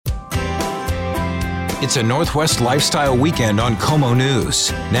It's a Northwest lifestyle weekend on Como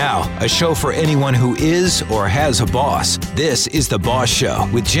News. Now, a show for anyone who is or has a boss. This is The Boss Show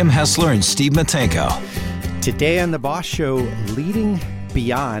with Jim Hessler and Steve Matenko. Today on The Boss Show, leading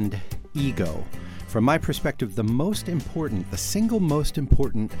beyond ego. From my perspective, the single most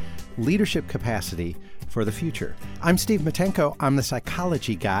important leadership capacity for the future. I'm Steve Matenko. I'm the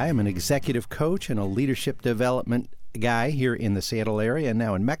psychology guy. I'm an executive coach and a leadership development guy here in the Seattle area and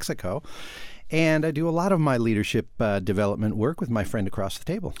now in Mexico. And I do a lot of my leadership development work with my friend across the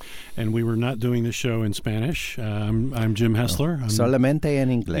table. And we were not doing the show in Spanish. I'm Jim Hessler. Solamente en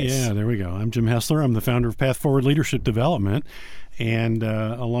inglés. Yeah, there we go. I'm Jim Hessler. I'm the founder of Path Forward Leadership Development. And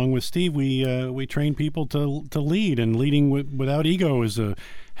along with Steve, we train people to lead. And leading without ego is a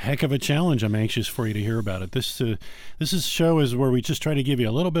heck of a challenge. I'm anxious for you to hear about it. This show is where we just try to give you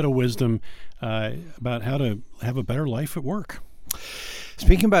a little bit of wisdom about how to have a better life at work.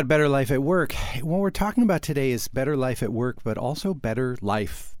 Speaking about better life at work, what we're talking about today is better life at work, but also better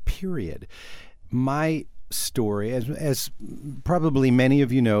life, period. My story, as probably many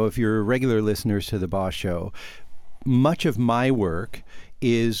of you know, if you're regular listeners to The Boss Show, much of my work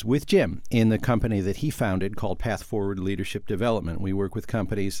is with Jim in the company that he founded called Path Forward Leadership Development. We work with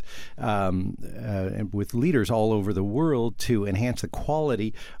companies, with leaders all over the world to enhance the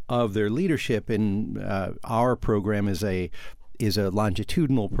quality of their leadership. And our program is a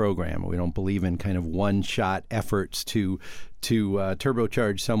longitudinal program. We don't believe in kind of one-shot efforts to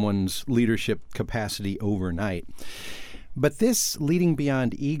turbocharge someone's leadership capacity overnight. But this leading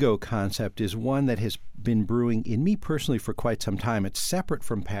beyond ego concept is one that has been brewing in me personally for quite some time. It's separate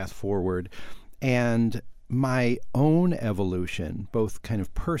from Path Forward, and my own evolution, both kind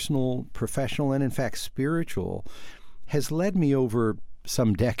of personal, professional, and in fact spiritual, has led me over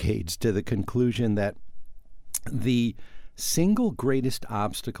some decades to the conclusion that the single greatest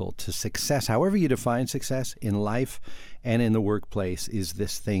obstacle to success, however you define success in life and in the workplace, is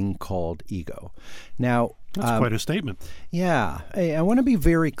this thing called ego. Now, that's quite a statement. Yeah. I want to be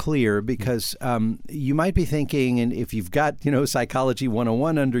very clear because you might be thinking, and if you've got, Psychology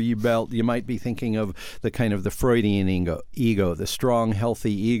 101 under your belt, you might be thinking of the kind of the Freudian ego, the strong,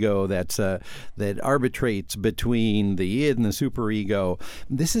 healthy ego that arbitrates between the id and the superego.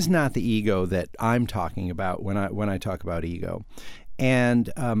 This is not the ego that I'm talking about when I talk about ego. And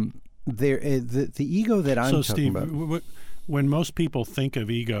the ego that I'm talking about. So, Steve, when most people think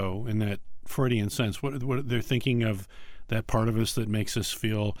of ego in that Freudian sense, what they're thinking of, that part of us that makes us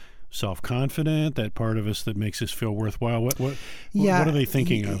feel self-confident, that part of us that makes us feel worthwhile. What are they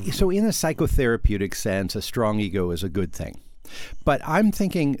thinking of? So in a psychotherapeutic sense, a strong ego is a good thing. But I'm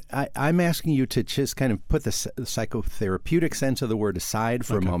thinking, I'm asking you to just kind of put the psychotherapeutic sense of the word aside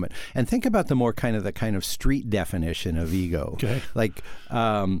for a moment and think about the more kind of street definition of ego. Okay. Like,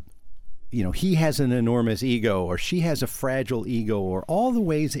 he has an enormous ego, or she has a fragile ego, or all the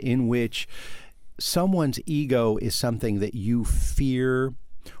ways in which someone's ego is something that you fear,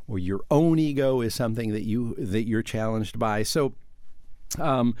 or your own ego is something that you're challenged by. So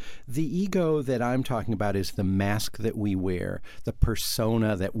the ego that I'm talking about is the mask that we wear, the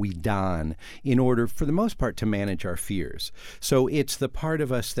persona that we don in order, for the most part, to manage our fears. So it's the part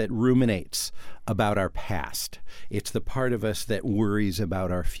of us that ruminates about our past. It's the part of us that worries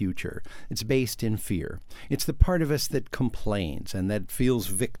about our future. It's based in fear. It's the part of us that complains and that feels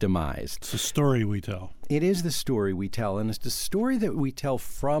victimized. It's the story we tell. It is the story we tell, and it's the story that we tell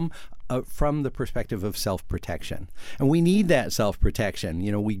from the perspective of self-protection. And we need that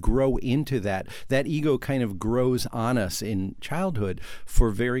self-protection. We grow into that. That ego kind of grows on us in childhood for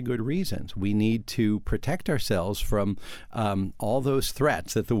very good reasons. We need to protect ourselves from all those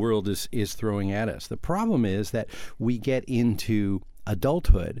threats that the world is throwing at us. The problem is that we get into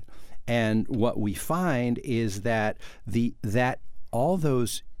adulthood, and what we find is that all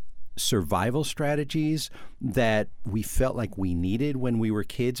those survival strategies that we felt like we needed when we were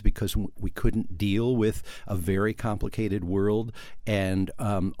kids because we couldn't deal with a very complicated world and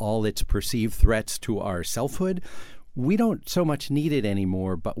all its perceived threats to our selfhood, we don't so much need it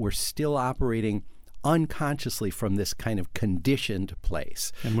anymore, but we're still operating unconsciously from this kind of conditioned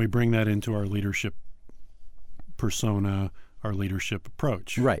place. And we bring that into our leadership persona, our leadership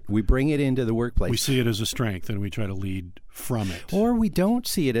approach. Right. We bring it into the workplace. We see it as a strength and we try to lead from it. Or we don't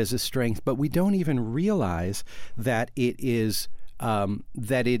see it as a strength, but we don't even realize that it is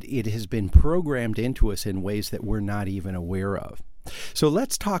that it has been programmed into us in ways that we're not even aware of. So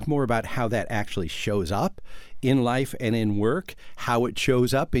let's talk more about how that actually shows up in life and in work, how it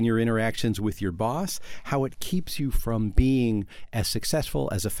shows up in your interactions with your boss, how it keeps you from being as successful,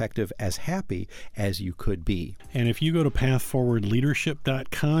 as effective, as happy as you could be. And if you go to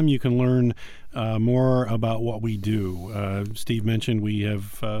pathforwardleadership.com, you can learn more about what we do. Steve mentioned we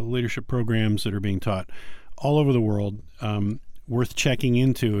have leadership programs that are being taught all over the world, worth checking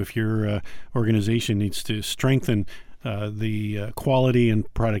into if your organization needs to strengthen the quality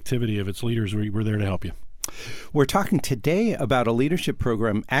and productivity of its leaders. We're there to help you. We're talking today about a leadership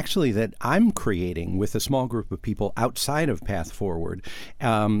program actually that I'm creating with a small group of people outside of Path Forward.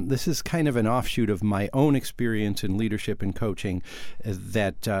 This is kind of an offshoot of my own experience in leadership and coaching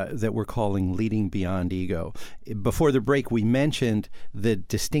that we're calling Leading Beyond Ego. Before the break, we mentioned the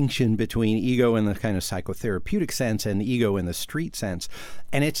distinction between ego in the kind of psychotherapeutic sense and ego in the street sense.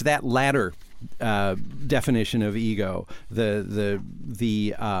 And it's that latter definition of ego,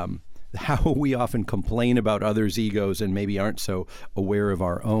 how we often complain about others' egos and maybe aren't so aware of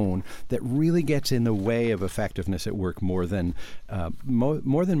our own, that really gets in the way of effectiveness at work more than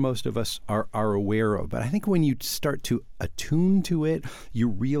most of us are aware of. But I think when you start to attune to it, you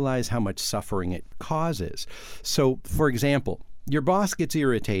realize how much suffering it causes. So, for example, your boss gets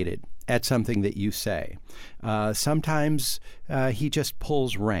irritated at something that you say. Sometimes he just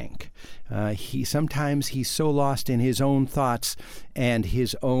pulls rank. Sometimes he's so lost in his own thoughts and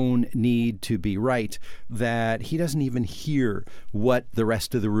his own need to be right that he doesn't even hear what the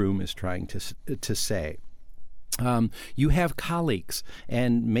rest of the room is trying to say. You have colleagues,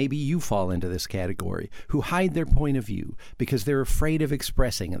 and maybe you fall into this category, who hide their point of view because they're afraid of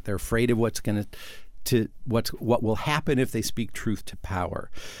expressing it. They're afraid of what will happen if they speak truth to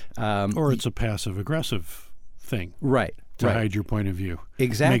power. Or it's a passive-aggressive thing. Right. To hide your point of view.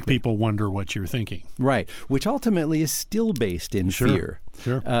 Exactly. Make people wonder what you're thinking. Right. Which ultimately is still based in fear.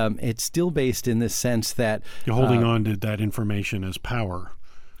 Sure. It's still based in the sense that you're holding on to that information as power.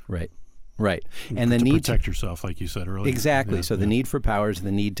 Right. Right. And the need to protect yourself, like you said earlier. Exactly. Yeah, so the need for power is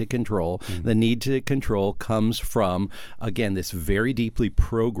the need to control. Mm-hmm. The need to control comes from, again, this very deeply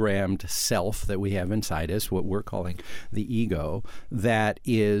programmed self that we have inside us, what we're calling the ego, that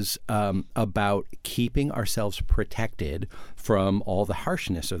is about keeping ourselves protected from all the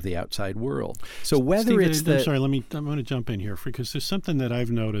harshness of the outside world. So whether Steve, I'm sorry, I'm going to jump in here because there's something that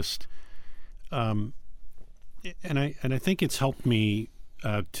I've noticed, and I think it's helped me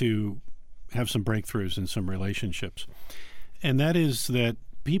to have some breakthroughs in some relationships. And that is that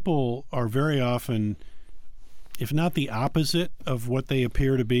people are very often, if not the opposite of what they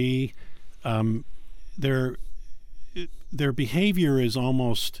appear to be, their behavior is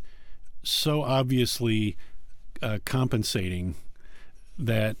almost so obviously compensating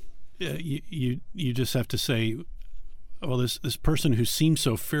that you just have to say, well, this person who seems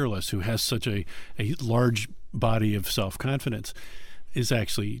so fearless, who has such a large body of self-confidence, is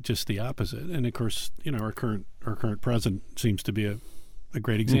actually just the opposite. And of course, our current president seems to be a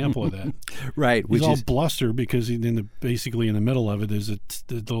great example of that. Right. He's all bluster because basically in the middle of it is a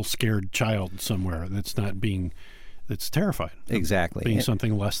little scared child somewhere that's terrified. Exactly. Being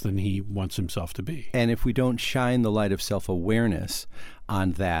something less than he wants himself to be. And if we don't shine the light of self-awareness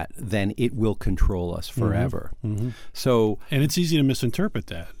on that, then it will control us forever. Mm-hmm. So, and it's easy to misinterpret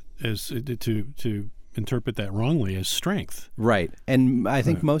that as to interpret that wrongly as strength. Right. And I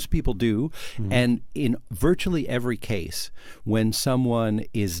think most people do. Mm-hmm. And in virtually every case, when someone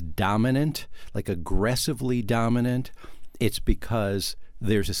is dominant, like aggressively dominant, it's because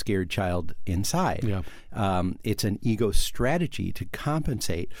there's a scared child inside. Yeah. It's an ego strategy to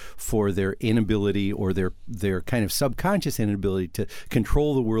compensate for their inability or their kind of subconscious inability to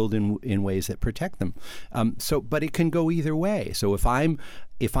control the world in ways that protect them. But it can go either way. So if I'm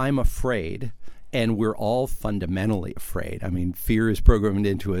afraid, and we're all fundamentally afraid. I mean, fear is programmed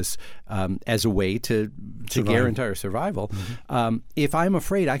into us as a way to guarantee our survival. Mm-hmm. If I'm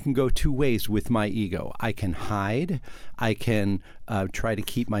afraid, I can go two ways with my ego. I can hide. I can try to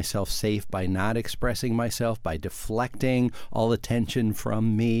keep myself safe by not expressing myself, by deflecting all attention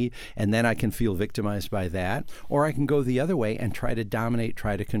from me, and then I can feel victimized by that. Or I can go the other way and try to dominate,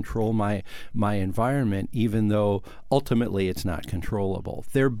 try to control my environment, even though ultimately it's not controllable.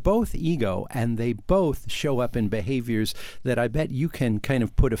 They're both ego, and they both show up in behaviors that I bet you can kind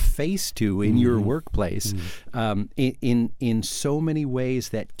of put a face to in your workplace, in so many ways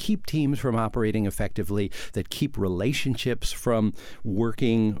that keep teams from operating effectively, that keep relationships from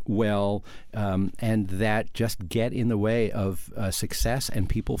working well, and that just get in the way of success and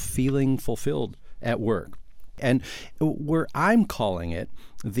people feeling fulfilled at work. And where I'm calling it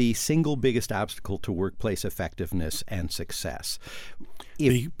the single biggest obstacle to workplace effectiveness and success.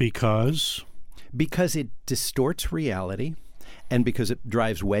 Because it distorts reality, and because it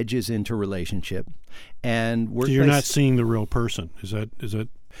drives wedges into relationship. And so you're not seeing the real person. Is that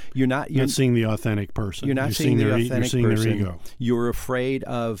you're not seeing the authentic person. You're not seeing the authentic person. You're seeing their ego. You're afraid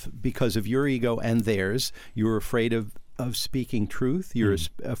of, because of your ego and theirs, you're afraid of speaking truth. You're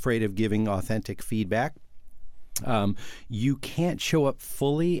afraid of giving authentic feedback. You can't show up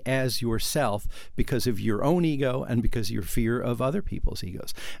fully as yourself because of your own ego and because of your fear of other people's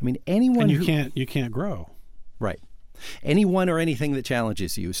egos. I mean, anyone you can't grow. Right. Anyone or anything that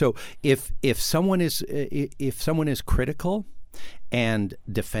challenges you. So if someone is critical and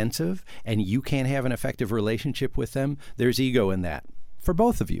defensive and you can't have an effective relationship with them, there's ego in that. For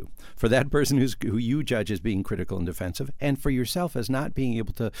both of you, for that person who you judge as being critical and defensive, and for yourself as not being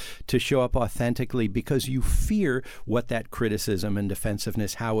able to show up authentically because you fear what that criticism and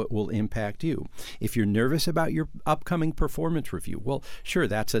defensiveness, how it will impact you. If you're nervous about your upcoming performance review, well, sure,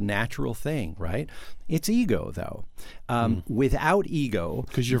 that's a natural thing, right? It's ego, though. Without ego...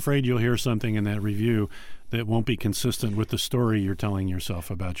 Because you're afraid you'll hear something in that review that won't be consistent with the story you're telling yourself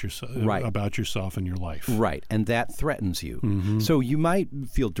about yourself, about yourself and your life. Right, and that threatens you. So you might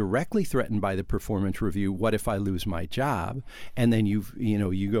feel directly threatened by the performance review. What if I lose my job? And then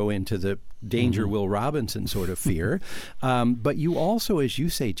you go into the danger Will Robinson sort of fear. But you also, as you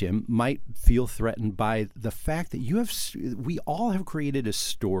say, Jim, might feel threatened by the fact that we all have created a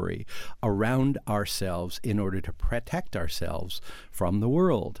story around ourselves in order to protect ourselves from the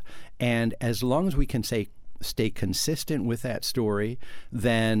world. And as long as we can stay consistent with that story,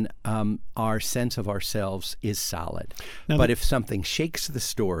 then our sense of ourselves is solid. But if something shakes the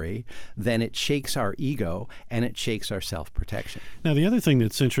story, then it shakes our ego and it shakes our self-protection. Now, the other thing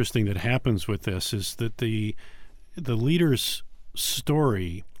that's interesting that happens with this is that the leader's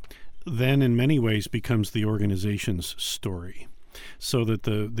story then in many ways becomes the organization's story, so that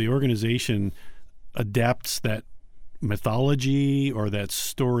the organization adapts that mythology or that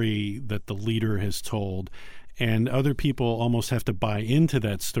story that the leader has told, and other people almost have to buy into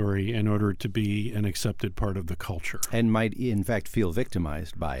that story in order to be an accepted part of the culture. And might, in fact, feel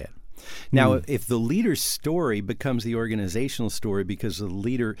victimized by it. Now, if the leader's story becomes the organizational story because the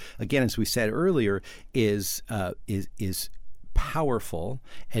leader, again, as we said earlier, is powerful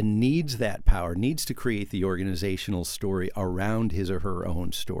and needs that power, needs to create the organizational story around his or her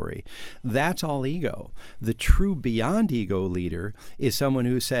own story. That's all ego. The true beyond ego leader is someone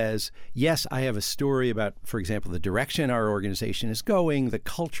who says, yes, I have a story about, for example, the direction our organization is going, the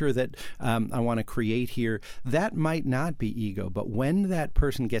culture that I want to create here. That might not be ego, but when that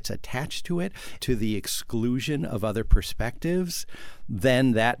person gets attached to it, to the exclusion of other perspectives,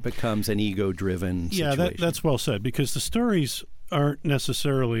 then that becomes an ego-driven situation. Yeah, that's well said, because the stories aren't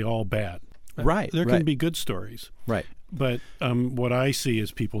necessarily all bad. Right. There can be good stories. Right. But what I see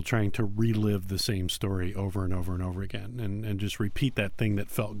is people trying to relive the same story over and over and over again and just repeat that thing that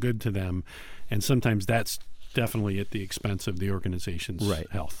felt good to them. And sometimes that's definitely at the expense of the organization's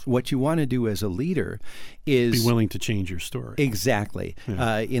health. What you want to do as a leader is be willing to change your story. Exactly.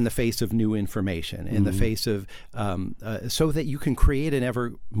 Yeah. In the face of new information, in the face of so that you can create an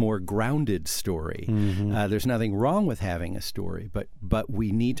ever more grounded story. There's nothing wrong with having a story, but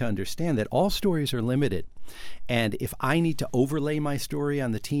we need to understand that all stories are limited. And if I need to overlay my story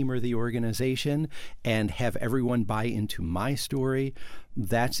on the team or the organization and have everyone buy into my story,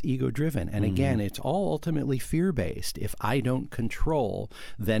 that's ego-driven. And again, it's all ultimately fear-based. If I don't control,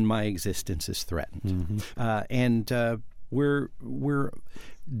 then my existence is threatened. We're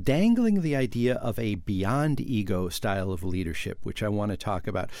dangling the idea of a beyond ego style of leadership, which I want to talk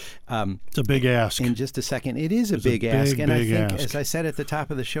about. It's a big ask. In just a second. It is a big ask. And I think, as I said at the top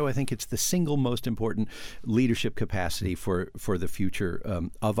of the show, I think it's the single most important leadership capacity for the future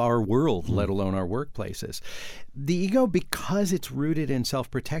of our world, let alone our workplaces. The ego, because it's rooted in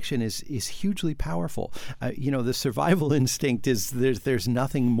self-protection, is hugely powerful. The survival instinct is there's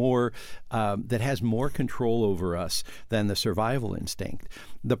nothing more that has more control over us than the survival instinct.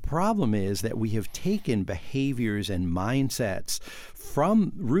 The problem is that we have taken behaviors and mindsets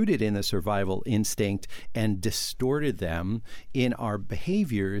rooted in the survival instinct and distorted them in our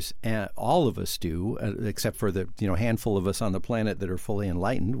behaviors. All of us do, except for the handful of us on the planet that are fully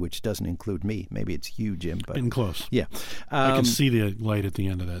enlightened, which doesn't include me. Maybe it's you, Jim. But getting close. Yeah. I can see the light at the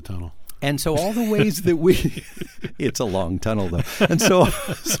end of that tunnel. And so all the ways that it's a long tunnel though. And so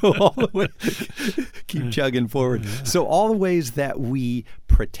all the way, keep chugging forward. So all the ways that we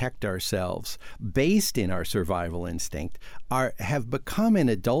protect ourselves based in our survival instinct have become in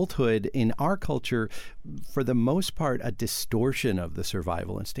adulthood in our culture, for the most part, a distortion of the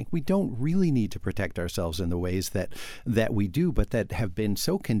survival instinct. We don't really need to protect ourselves in the ways that we do, but that have been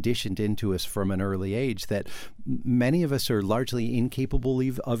so conditioned into us from an early age that many of us are largely incapable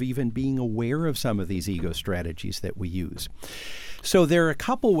of even being aware of some of these ego strategies that we use. So there are a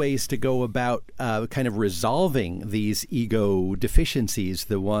couple ways to go about kind of resolving these ego deficiencies,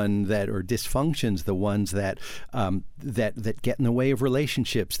 or dysfunctions, the ones that get in the way of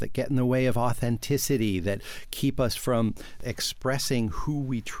relationships, that get in the way of authenticity, that keep us from expressing who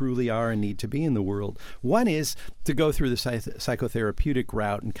we truly are and need to be in the world. One is to go through the psychotherapeutic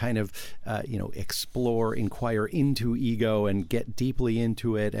route and kind of inquire into ego and get deeply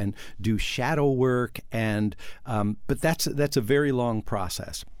into it and do shadow work. And but that's a very long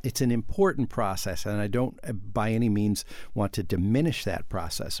process. It's an important process, and I don't by any means want to diminish that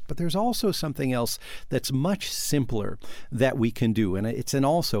process. But there's also something else that's much simpler that we can do, and it's an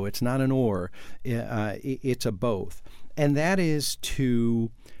also. It's not an or. It's a both, and that is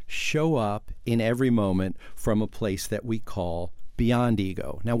to show up in every moment from a place that we call beyond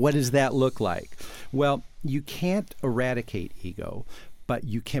ego. Now, what does that look like? Well, you can't eradicate ego, but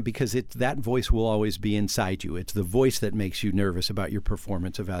you can't, because that voice will always be inside you. It's the voice that makes you nervous about your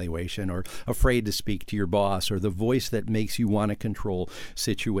performance evaluation, or afraid to speak to your boss, or the voice that makes you want to control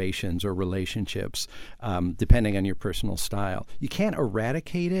situations or relationships, depending on your personal style. You can't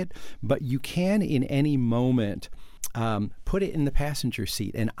eradicate it, but you can in any moment put it in the passenger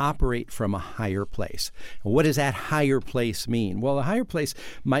seat and operate from a higher place. What does that higher place mean? Well, a higher place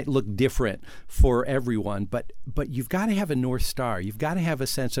might look different for everyone, but you've got to have a North Star. You've got to have a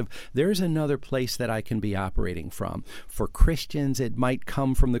sense of there's another place that I can be operating from. For Christians, it might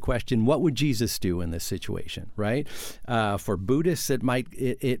come from the question, what would Jesus do in this situation, right? For Buddhists, it might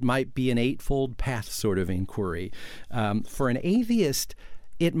be an eightfold path sort of inquiry. For an atheist,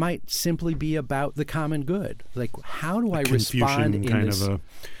 it might simply be about the common good. Like, how do I respond in this?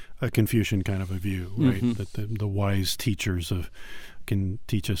 A Confucian kind of a view, right? Mm-hmm. That the wise teachers can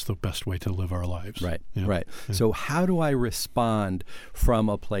teach us the best way to live our lives. Right, yeah. right. Yeah. So how do I respond from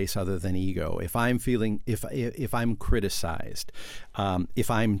a place other than ego? If I'm feeling, if I'm criticized,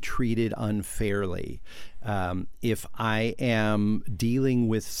 if I'm treated unfairly, if I am dealing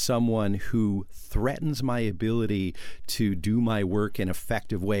with someone who threatens my ability to do my work in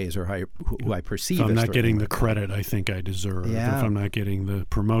effective ways, or who I perceive as if I'm not getting the like credit I think I deserve, yeah. if I'm not getting the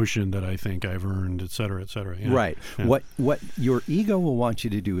promotion that I think I've earned, et cetera, et cetera. Yeah. Right. Yeah. What your ego will want you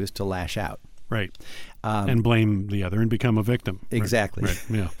to do is to lash out. Right. And blame the other and become a victim. Exactly. Right.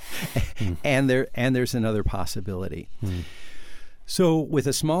 Yeah. And there's another possibility. So with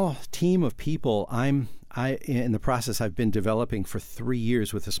a small team of people, in the process, I've been developing for 3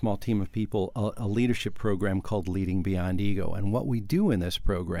 years with a small team of people a leadership program called Leading Beyond Ego. And what we do in this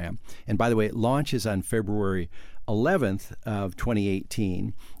program, and by the way, it launches on February 11th of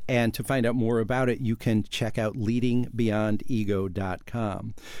 2018. And to find out more about it, you can check out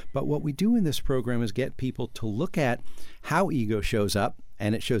leadingbeyondego.com. But what we do in this program is get people to look at how ego shows up,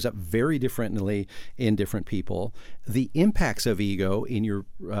 and it shows up very differently in different people, the impacts of ego in your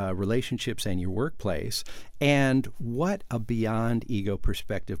relationships and your workplace, and what a beyond ego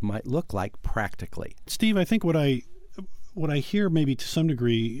perspective might look like practically. Steve, I think what I hear maybe to some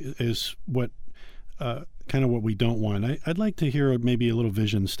degree is what kind of what we don't want. I'd like to hear maybe a little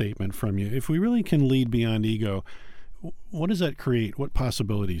vision statement from you. If we really can lead beyond ego, what does that create? What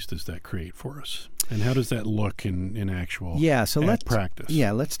possibilities does that create for us? And how does that look in actual practice?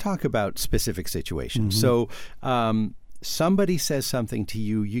 Yeah, let's talk about specific situations. Mm-hmm. So somebody says something to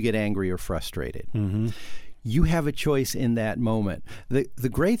you, you get angry or frustrated. Mm-hmm. You have a choice in that moment. The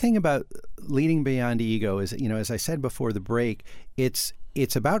great thing about leading beyond ego is, as I said before the break, it's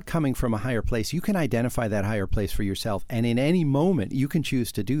about coming from a higher place. You can identify that higher place for yourself, and in any moment, you can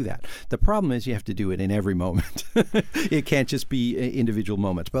choose to do that. The problem is you have to do it in every moment. It can't just be individual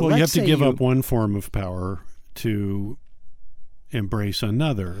moments. But you have to give up one form of power to embrace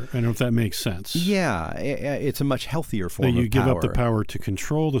another. I don't know if that makes sense. Yeah, it's a much healthier form of power. You give up the power to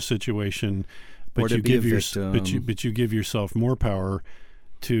control the situation, but you give yourself more power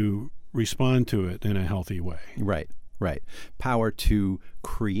to respond to it in a healthy way. Right. Power to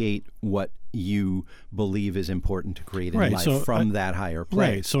create what you believe is important to create in life from that higher place.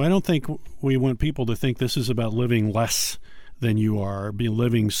 Right. So I don't think we want people to think this is about living less than you are,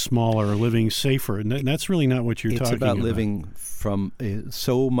 living smaller, living safer. And that's really not what you're talking about. It's about living from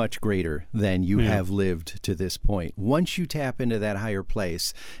so much greater than you have lived to this point. Once you tap into that higher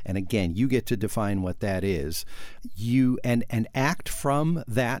place, and again, you get to define what that is, and act from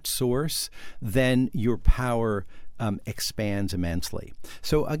that source, then your power expands immensely.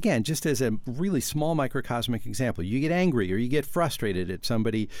 So again, just as a really small microcosmic example, you get angry or you get frustrated at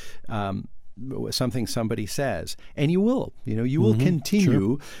somebody, something somebody says, and you will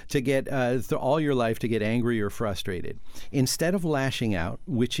continue to get all your life to get angry or frustrated. Instead of lashing out,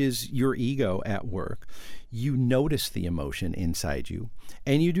 which is your ego at work, you notice the emotion inside you,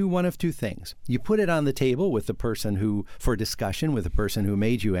 and you do one of two things. You put it on the table with the person for discussion with the person who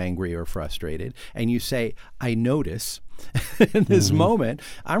made you angry or frustrated, and you say, I notice in this moment,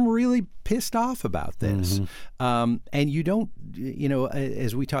 I'm really pissed off about this. And you don't,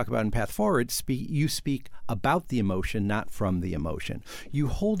 as we talk about in Path Forward, you speak about the emotion, not from the emotion. You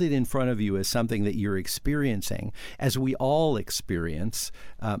hold it in front of you as something that you're experiencing, as we all experience.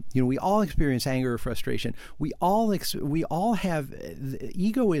 We all experience anger or frustration. We all have.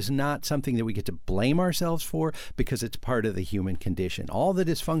 Ego is not something that we get to blame ourselves for because it's part of the human condition. All the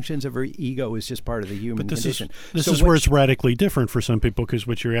dysfunctions of our ego is just part of the human condition. This is where it's radically different for some people, because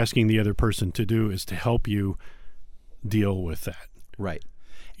what you're asking the other person to do is to help you deal with that. Right.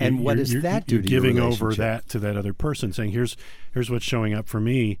 And what does that do to your relationship? Giving over that to that other person, saying, here's what's showing up for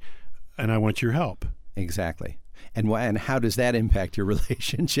me, and I want your help. Exactly. And how does that impact your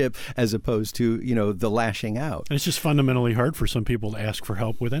relationship as opposed to, the lashing out? It's just fundamentally hard for some people to ask for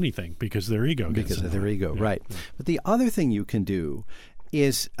help with anything because their ego gets because of their ego, yeah. Right. But the other thing you can do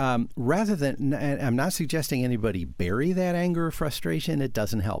is rather than, and I'm not suggesting anybody bury that anger or frustration. It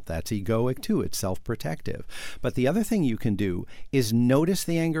doesn't help. That's egoic too. It's self-protective. But the other thing you can do is notice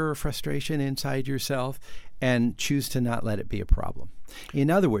the anger or frustration inside yourself and choose to not let it be a problem.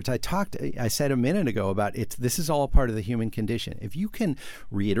 In other words, I said a minute ago about this is all part of the human condition. If you can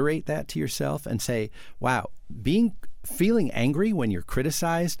reiterate that to yourself and say, wow, feeling angry when you're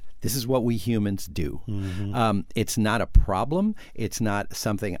criticized, this is what we humans do. It's not a problem. It's not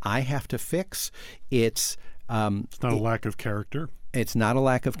something I have to fix. It's not a lack of character. It's not a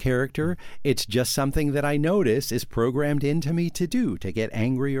lack of character. It's just something that I notice is programmed into me to do, to get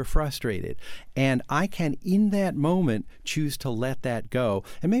angry or frustrated. And I can, in that moment, choose to let that go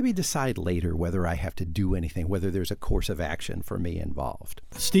and maybe decide later whether I have to do anything, whether there's a course of action for me involved.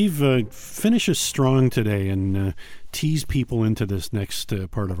 Steve, finish us strong today and tease people into this next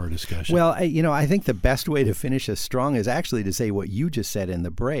part of our discussion. Well, I think the best way to finish us strong is actually to say what you just said in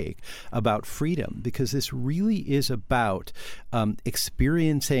the break about freedom, because this really is about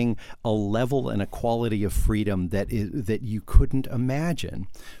experiencing a level and a quality of freedom that you couldn't imagine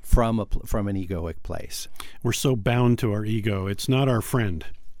from an egoic place. We're so bound to our ego. It's not our friend.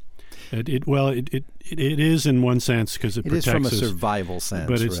 It is in one sense because it protects us. It is from a survival sense,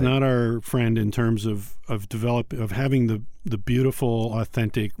 but it's not our friend in terms of having the beautiful,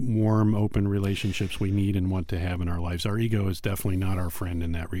 authentic, warm, open relationships we need and want to have in our lives. Our ego is definitely not our friend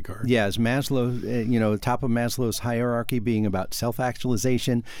in that regard. Yeah, as Maslow, top of Maslow's hierarchy being about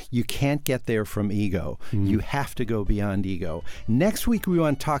self-actualization, you can't get there from ego. You have to go beyond ego. Next week, we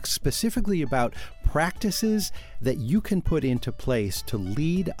want to talk specifically about practices that you can put into place to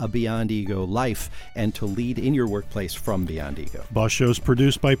lead a beyond ego life and to lead in your workplace from beyond ego. Boss Show is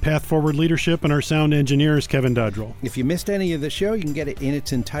produced by Path Forward Leadership, and our sound engineer is Kevin Dodrell. If you missed any of the show, you can get it in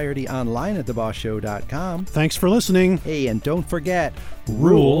its entirety online at thebossshow.com. Thanks for listening. Hey, and don't forget,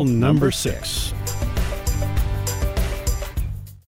 Rule number 6.